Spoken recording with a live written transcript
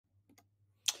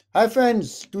Hi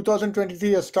friends,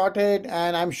 2023 has started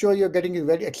and I'm sure you're getting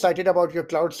very excited about your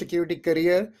cloud security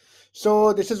career.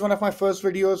 So this is one of my first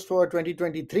videos for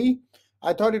 2023.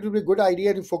 I thought it would be a good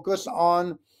idea to focus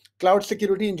on cloud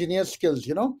security engineer skills,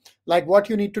 like what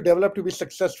you need to develop to be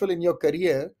successful in your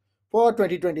career for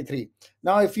 2023.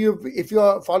 Now if you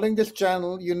are following this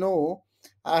channel,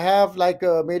 I have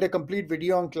made a complete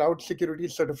video on cloud security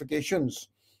certifications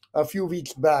a few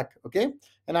weeks back, okay?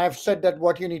 And I've said that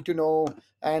what you need to know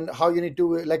and how you need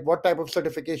to like what type of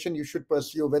certification you should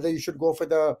pursue, whether you should go for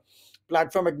the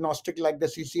platform agnostic like the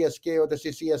CCSK or the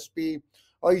CCSP,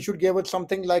 or you should go with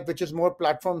something like which is more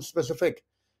platform specific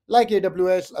like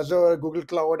AWS, Azure, Google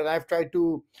Cloud. And I've tried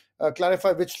to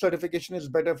clarify which certification is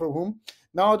better for whom.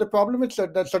 Now the problem is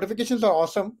that certifications are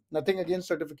awesome, nothing against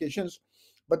certifications,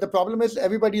 but the problem is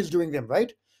everybody is doing them,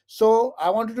 right? So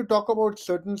I wanted to talk about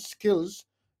certain skills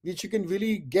which you can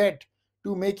really get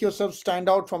to make yourself stand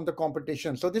out from the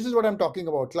competition. So this is what I'm talking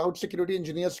about, cloud security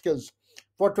engineer skills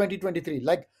for 2023.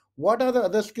 Like what are the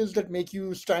other skills that make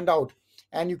you stand out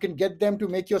and you can get them to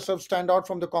make yourself stand out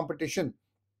from the competition?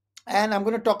 And I'm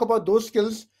going to talk about those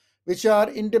skills which are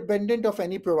independent of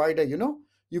any provider.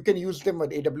 You can use them with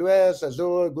AWS,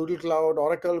 Azure, Google Cloud,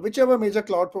 Oracle, whichever major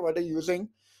cloud provider you're using.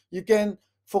 You can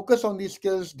focus on these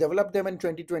skills, develop them in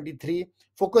 2023,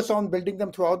 focus on building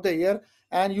them throughout the year,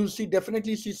 and you'll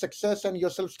definitely see success and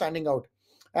yourself standing out.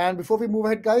 And before we move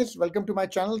ahead, guys, welcome to my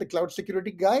channel, The Cloud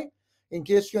Security Guy. In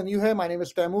case you're new here, my name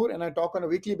is Taimur, and I talk on a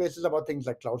weekly basis about things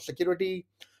like cloud security,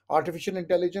 artificial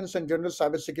intelligence, and general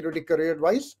cybersecurity career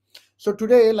advice. So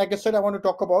today, like I said, I want to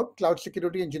talk about cloud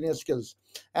security engineer skills.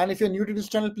 And if you're new to this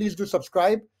channel, please do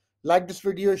subscribe, like this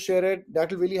video, share it.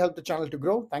 That will really help the channel to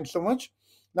grow. Thanks so much.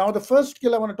 Now, the first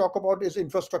skill I want to talk about is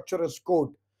infrastructure as code.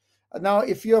 Now,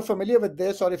 if you're familiar with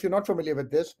this, or if you're not familiar with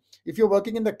this, if you're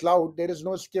working in the cloud, there is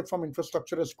no escape from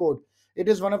infrastructure as code. It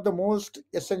is one of the most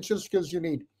essential skills you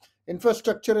need.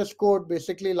 Infrastructure as code,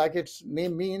 basically, like its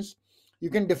name means, you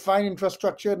can define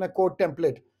infrastructure in a code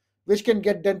template, which can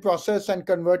get then processed and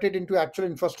converted into actual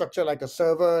infrastructure like a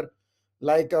server,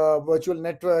 like a virtual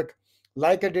network,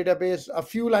 like a database. A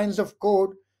few lines of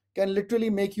code can literally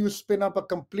make you spin up a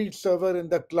complete server in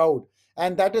the cloud.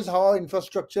 And that is how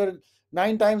infrastructure,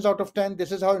 9 times out of 10,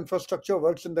 this is how infrastructure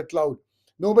works in the cloud.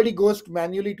 Nobody goes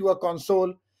manually to a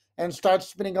console and starts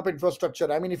spinning up infrastructure.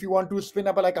 I mean, if you want to spin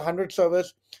up like 100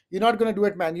 servers, you're not going to do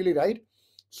it manually, right?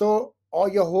 So, or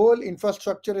your whole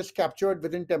infrastructure is captured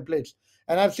within templates.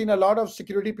 And I've seen a lot of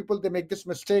security people, they make this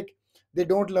mistake. They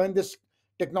don't learn this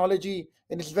technology,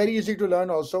 and it's very easy to learn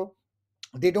also.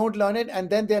 They don't learn it, and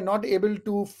then they're not able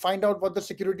to find out what the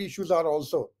security issues are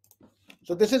also.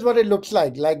 So this is what it looks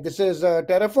like. Like this is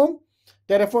Terraform.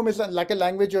 Terraform is like a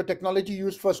language or technology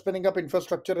used for spinning up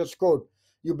infrastructure as code.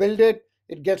 You build it,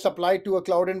 it gets applied to a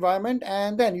cloud environment,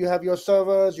 and then you have your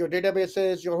servers, your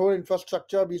databases, your whole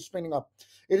infrastructure be spinning up.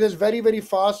 It is very, very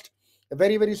fast,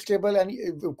 very, very stable,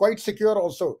 and quite secure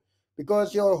also,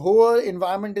 because your whole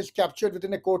environment is captured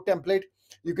within a code template.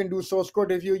 You can do source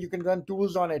code review, you can run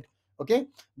tools on it. Okay.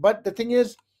 But the thing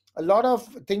is, a lot of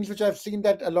things which I've seen,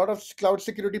 that a lot of cloud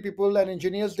security people and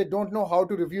engineers, they don't know how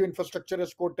to review infrastructure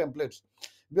as code templates.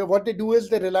 What they do is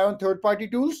they rely on third-party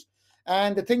tools.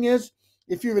 And the thing is,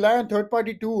 if you rely on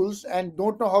third-party tools and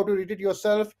don't know how to read it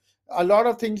yourself, a lot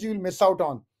of things you'll miss out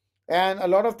on. And a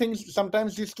lot of things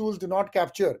sometimes these tools do not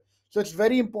capture. So it's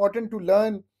very important to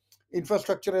learn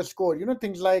infrastructure as code.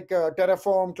 Things like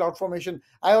Terraform, CloudFormation.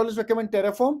 I always recommend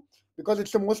Terraform because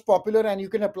it's the most popular and you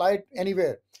can apply it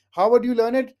anywhere. How would you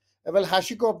learn it? Well,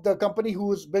 HashiCorp, the company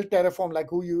who's built Terraform, like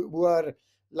who are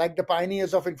like the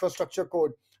pioneers of infrastructure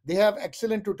code, they have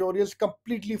excellent tutorials,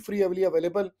 completely free,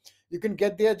 available. You can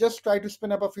get there. Just try to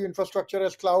spin up a few infrastructure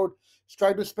as cloud.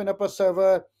 Try to spin up a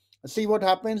server, see what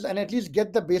happens, and at least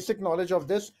get the basic knowledge of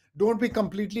this. Don't be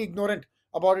completely ignorant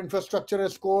about infrastructure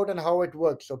as code and how it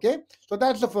works. Okay, so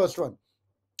that's the first one.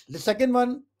 The second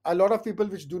one, a lot of people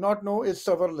which do not know, is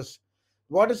serverless.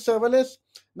 What is serverless?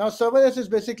 Now, serverless is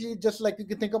basically just like you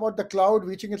can think about the cloud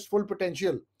reaching its full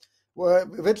potential.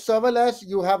 With serverless,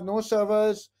 you have no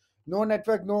servers, no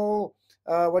network, no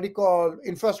what do you call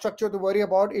infrastructure to worry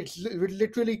about. It's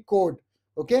literally code.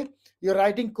 Okay, you're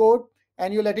writing code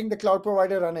and you're letting the cloud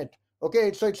provider run it.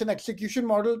 Okay, so it's an execution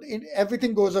model.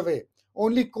 Everything goes away.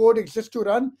 Only code exists to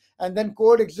run, and then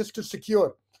code exists to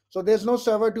secure. So there's no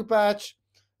server to patch,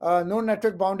 no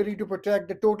network boundary to protect.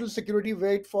 The total security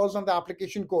weight falls on the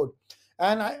application code.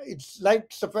 And it's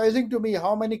like surprising to me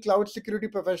how many cloud security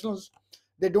professionals,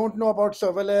 they don't know about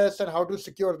serverless and how to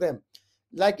secure them.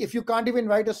 Like if you can't even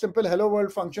write a simple hello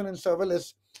world function in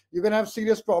serverless, you're going to have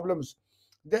serious problems.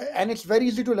 And it's very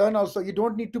easy to learn also. You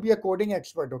don't need to be a coding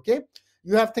expert, okay?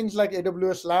 You have things like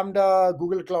AWS Lambda,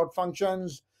 Google Cloud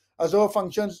Functions, Azure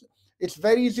Functions. It's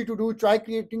very easy to do. Try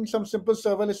creating some simple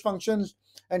serverless functions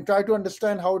and try to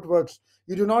understand how it works.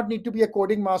 You do not need to be a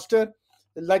coding master.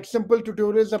 Like simple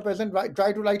tutorials are present.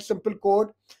 Try to write simple code.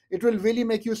 It will really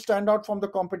make you stand out from the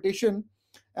competition,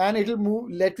 and it'll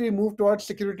let you move towards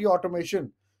security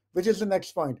automation, which is the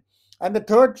next point. And the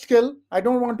third skill, I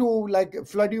don't want to like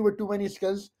flood you with too many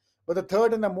skills, but the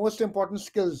third and the most important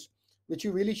skills which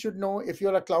you really should know if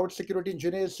you're a cloud security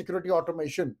engineer is security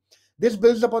automation. This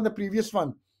builds upon the previous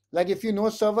one. Like if you know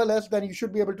serverless, then you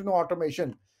should be able to know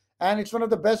automation. And it's one of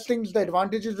the best things, the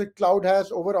advantages that cloud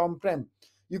has over on-prem.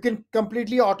 You can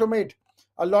completely automate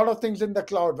a lot of things in the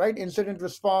cloud, right? Incident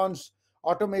response,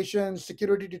 automation,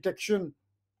 security detection.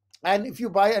 And if you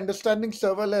by understanding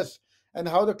serverless and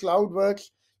how the cloud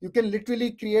works, you can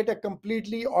literally create a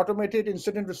completely automated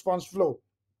incident response flow,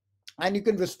 and you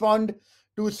can respond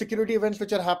to security events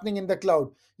which are happening in the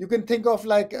cloud. You can think of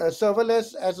like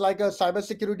serverless as like a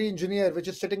cybersecurity engineer which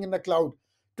is sitting in the cloud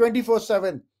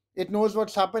 24/7. It knows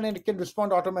what's happened and it can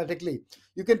respond automatically.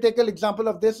 You can take an example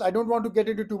of this. I don't want to get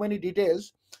into too many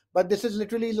details, but this is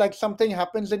literally like something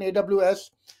happens in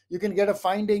AWS. You can get a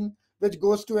finding which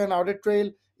goes to an audit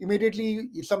trail. Immediately,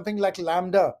 something like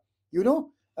Lambda,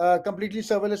 completely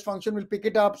serverless function will pick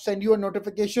it up, send you a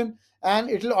notification, and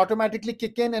it'll automatically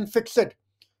kick in and fix it.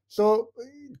 So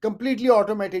completely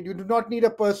automated. You do not need a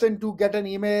person to get an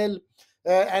email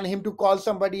and him to call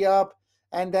somebody up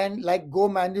and then like go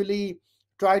manually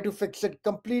try to fix it.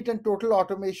 Complete and total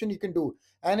automation you can do.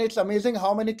 And it's amazing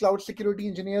how many cloud security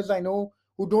engineers I know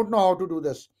who don't know how to do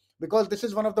this, because this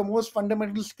is one of the most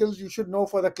fundamental skills you should know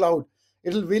for the cloud.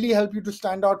 It'll really help you to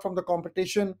stand out from the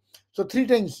competition. So three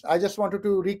things I just wanted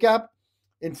to recap: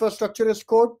 infrastructure as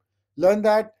code, learn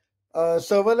that;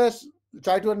 serverless,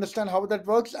 try to understand how that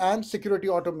works; and security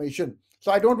automation.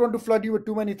 So I don't want to flood you with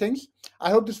too many things. I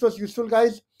hope this was useful,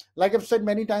 guys. Like I've said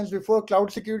many times before,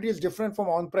 cloud security is different from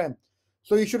on-prem.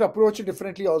 So you should approach it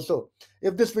differently also.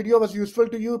 If this video was useful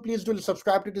to you, please do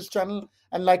subscribe to this channel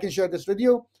and like and share this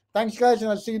video. Thanks, guys,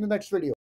 and I'll see you in the next video.